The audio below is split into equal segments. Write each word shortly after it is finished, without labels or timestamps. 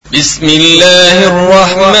بسم الله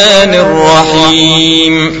الرحمن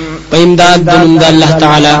الرحيم پیمداد دنم دا اللہ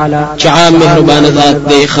تعالی چعام مہربان ذات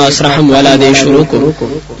دے خاص رحم والا دے شروع کو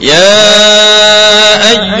یا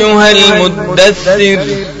ایها المدثر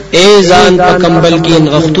اے زان پا کمبل کی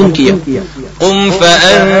انغختون کیا قم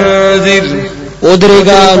فانذر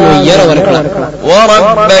ادرگا نو یر ورکڑا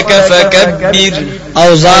وربك فكبر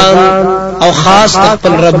او زان او خاص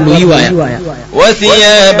تقبل رب لوی وایا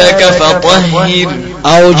وثيابك فطهر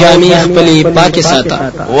او جامع خپلی پاک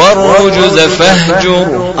ساتا والرجز فهجر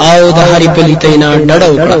او د هری پلیتینا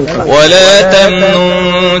ډډو کړه ولا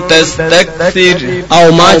تمنن تستكثر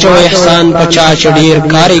او ما چو احسان پچا چډیر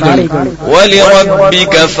کاری غنی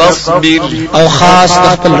ولربك فاصبر او خاص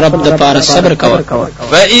خپل رب د پاره صبر کوا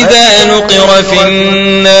فاذا نقر في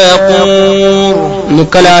الناقور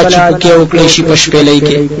نکلا چې کې وکړې شي پښپېلې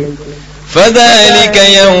کې فذلك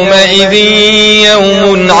يومئذ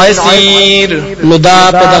يوم عسير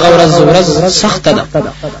ندا په دغه ورځ سخت ده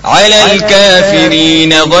على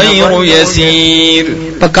الكافرين غير يسير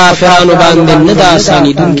په کافرانو باندې نه ده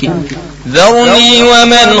آسانی دونکي ذرني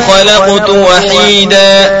ومن خلقت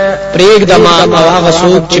وحيدا پریک دما او هغه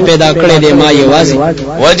څوک چې پیدا کړی دی ما یوازې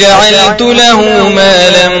وجعلت له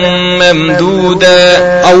مالا ممدودا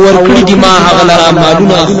او ورکړی دی ما هغه لرا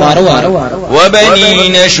مالونه خوارو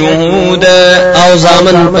وبنين شهودا او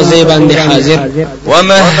زامن په ځای باندې حاضر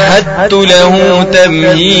ومهدت له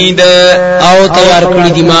تمهيدا او تیار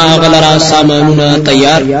کړی دی ما هغه لرا سامانونه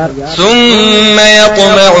تیار ثم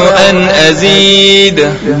يطمع ان ازيد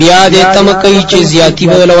بیا دې تمکې چې زیاتی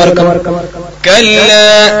بول ورکم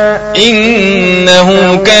كلا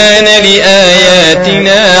إنه كان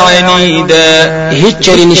لآياتنا عنيدا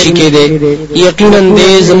هچری نشی کې دے یقینا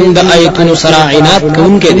دې زموږ د آیتونو سره عنایت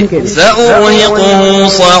کوونکې دي سأرهقه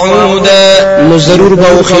صعودا نو ضرور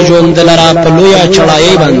به خجون دلرا په لویا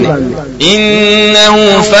چړای باندې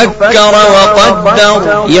إنه فكر وقدر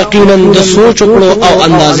یقینا د سوچ کړو او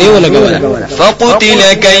اندازې ولګول فقتل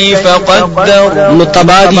كيف قدر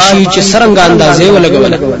متبادی شي چې څنګه اندازې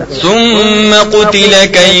ولګول ثم قتل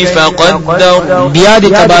كيف قدر بیا د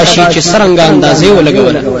تباشی چې څنګه اندازې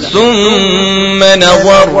ولګول ثم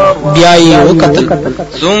نظر بیا یې وکتل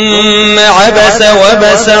ثم عبس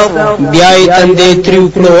وبسر بیا یې تندې تریو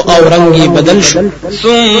کړو او رنگي بدل شو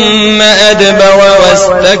ثم أدبر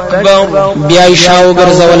واستكبر بیا یې شاو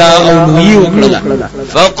ګرځولا او لوی وکړه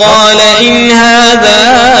فقال إن هذا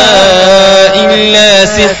إلا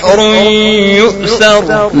سحر يؤثر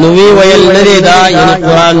نو وی ویل لري دا یعنی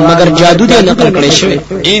قران مگر جادو دې نقل کړی شوی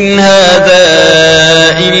إن هذا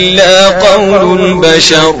إلا قول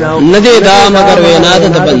البشر ندی دا مگر وینا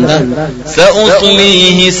د بنده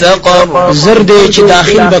سأصليه سقر زر دې چې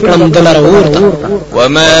داخل بکړم دلر ورته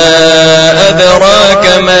وما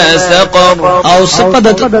أدراك ما سقر او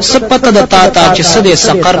سپت د تا چې سده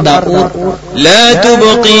سقر دا اور لا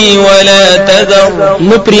تبقي ولا تذر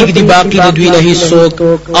نپریک دی باقی د دوی نه هیڅوک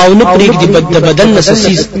او نپریک دی بدن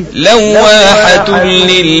نسسیز لواحة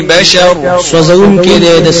للبشر سوزون کې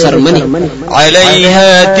د سرمنی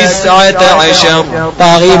عليها 19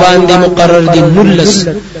 پاغي باندې مقرر دی ملس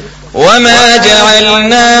وما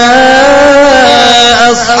جعلنا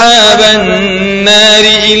أصحاب النار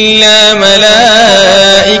إلا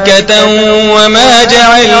ملائكة وما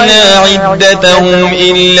جعلنا عدتهم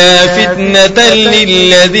إلا فتنة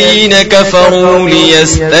للذين كفروا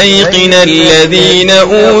ليستيقن الذين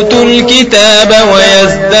أوتوا الكتاب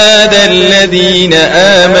ويزداد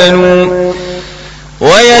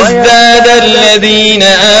الذين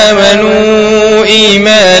آمنوا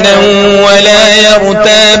إيمانا ولا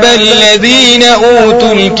يرتاب الذين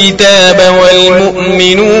أوتوا الكتاب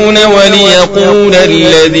والمؤمنون وليقول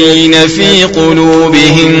الذين في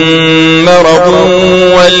قلوبهم مرض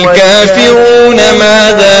والكافرون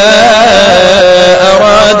ماذا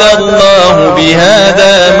أراد الله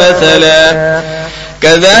بهذا مثلا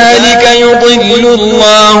كذلك يضل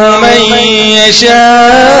الله من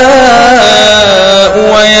يشاء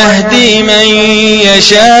ويهدي من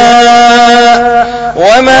يشاء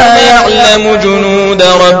وما يعلم جنود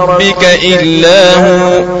ربك إلا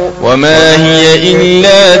هو وما هي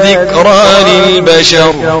إلا ذكرى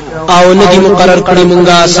للبشر او ندی مقرر کړی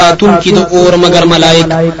مونږه ساتون کې د اور مگر ملائک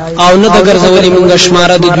او نه د ګرځولې مونږه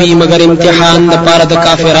شماره د دوی مگر امتحان د پاره د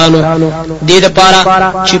کافرانو دې د پاره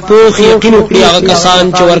چې پوخ یقین وکړي هغه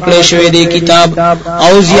کسان چې ورکړې شوی دی کتاب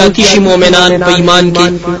او زیاتی شي مؤمنان په ایمان کې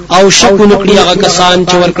او شک وکړي هغه کسان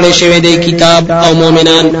چې ورکړې شوی دی کتاب او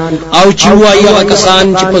مؤمنان او چې وایي هغه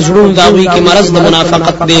کسان چې په زړونو داوی کې مرض د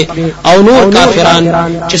منافقت دی او نور کافران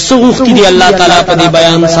چې سغوختی دی الله تعالی په دې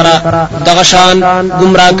بیان سره دغه شان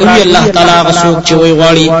گمراه کوي الله تعالی غسوک چې وی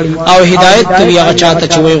غواړي او هدایت کوي هغه چاته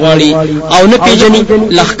چې وی غواړي او نه پیژني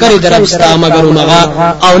لخر دربستا مگر مغا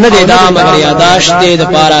او نه دا مگر یاداش دې د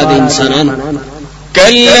پاره د انسانانو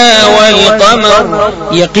كلا والقمر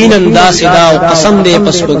یقینا دا صدا او قسم دې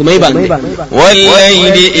پس بګمې باندې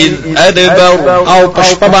والليل إذ أدبر او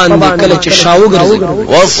پشپ باندې کله چې شاو ګرځي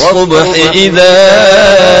والصبح إذا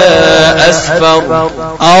أسفر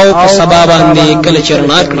او په سبا باندې کله چې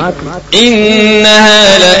رڼا کړي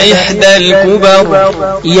إنها لإحدى الكبر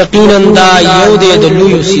یقینا دا یو دې د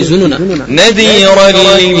لوی سيزونو نذيرا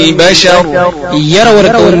للبشر ير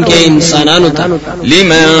ورکون کې انسانانو ته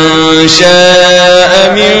لمن شاء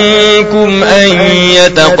منكم أن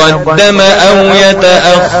يتقدم أو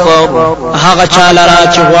يتأخر هغه چاله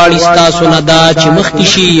را چې غواړي ستاسو نه دا چې مخکې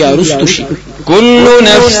شي یا رستو شي كل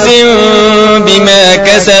نفس بما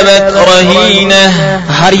كسبت رهينة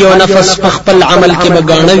هر یو نفس په خپل عمل کې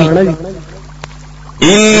بګاڼوي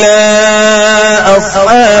إلا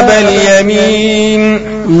أصحاب اليمين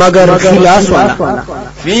مگر خلاص والا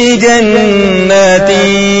في جنات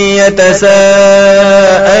يتساءلون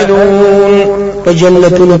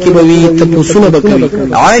فجنتون کی بوی تپوسونه بکوي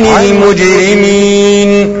عن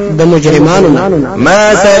المجرمين د مجرمانو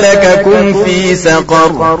ما سلككم في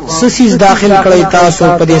سقر سسیز داخل کړی تاسو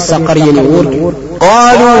په دې سقر یې اور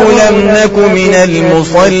قالوا لم نك من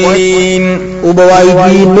المصلين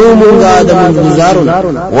وبوايدي نو مونږه د منځارو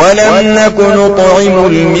ولم نك نطعم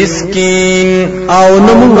المسكين او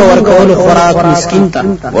نو مونږه ورکول خوراک مسكين ته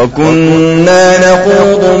وكنا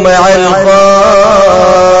نخوض مع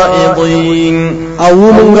الخائضين او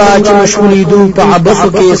مونږه چې مشغولې دو په عبثو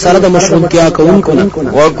کې سره د مشغولتیا کوونکو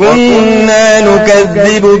وكنا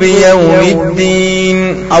نكذب بيوم الدين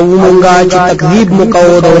او مونږه چې تکذیب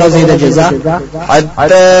مکو د ورځې د جزاء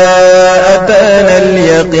حتى أتانا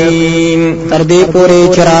اليقين تر دې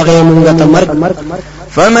پورې چراغ مونږه ته مرګ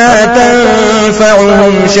فما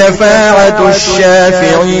تنفعهم شفاعة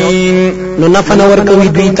الشافعين نو نفن ورکوي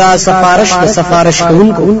دوی ته سفارش د سفارش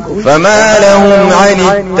کوونکو فما لهم عن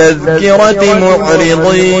التذكرة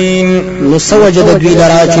معرضين نو سوجد دوی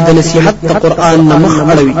لرا چې د نصیحت قرآن نه مخ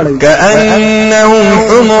اړوي كأنهم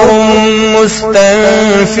حمر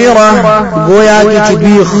مستنفرة گویا چې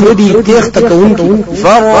دوی خردي تیخت کوونکو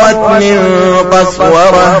فرت من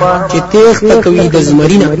قسورة چې تیخت کوي د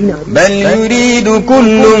زمرینه بل يريد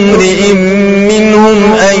كل امرئ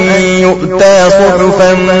منهم أن يؤتى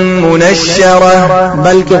صحفا منشرة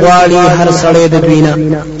بلکې غواړي هر سړی د دوینا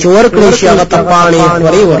چې ورکړي شي هغه ته پاڼې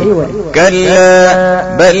خوري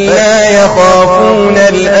كلا بل لا يخافون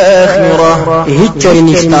الآخرة هیڅ چری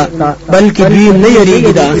نشتا بلکې دوی نه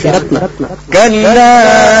یریږي د آخرت نه كلا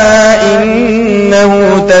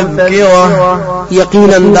إنه تذكرة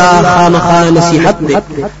یقینا دا خامخا نصیحت دی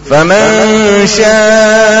فمن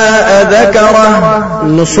شاء ذكره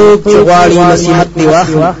نسوک چې غواړي نصیحت دی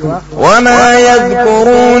واخلي وما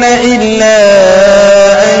يذكرون إلا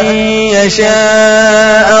أن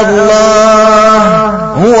يشاء الله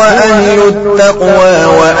هو أهل التقوى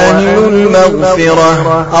وأهل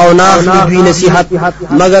المغفرة او ناخلی دوی نصیحت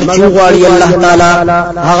مگر چې غواړي الله تعالی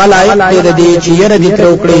هغه لایق دی چې یره دې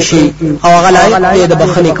تر وکړي شي او هغه لایق دی د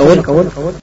بخښنې کول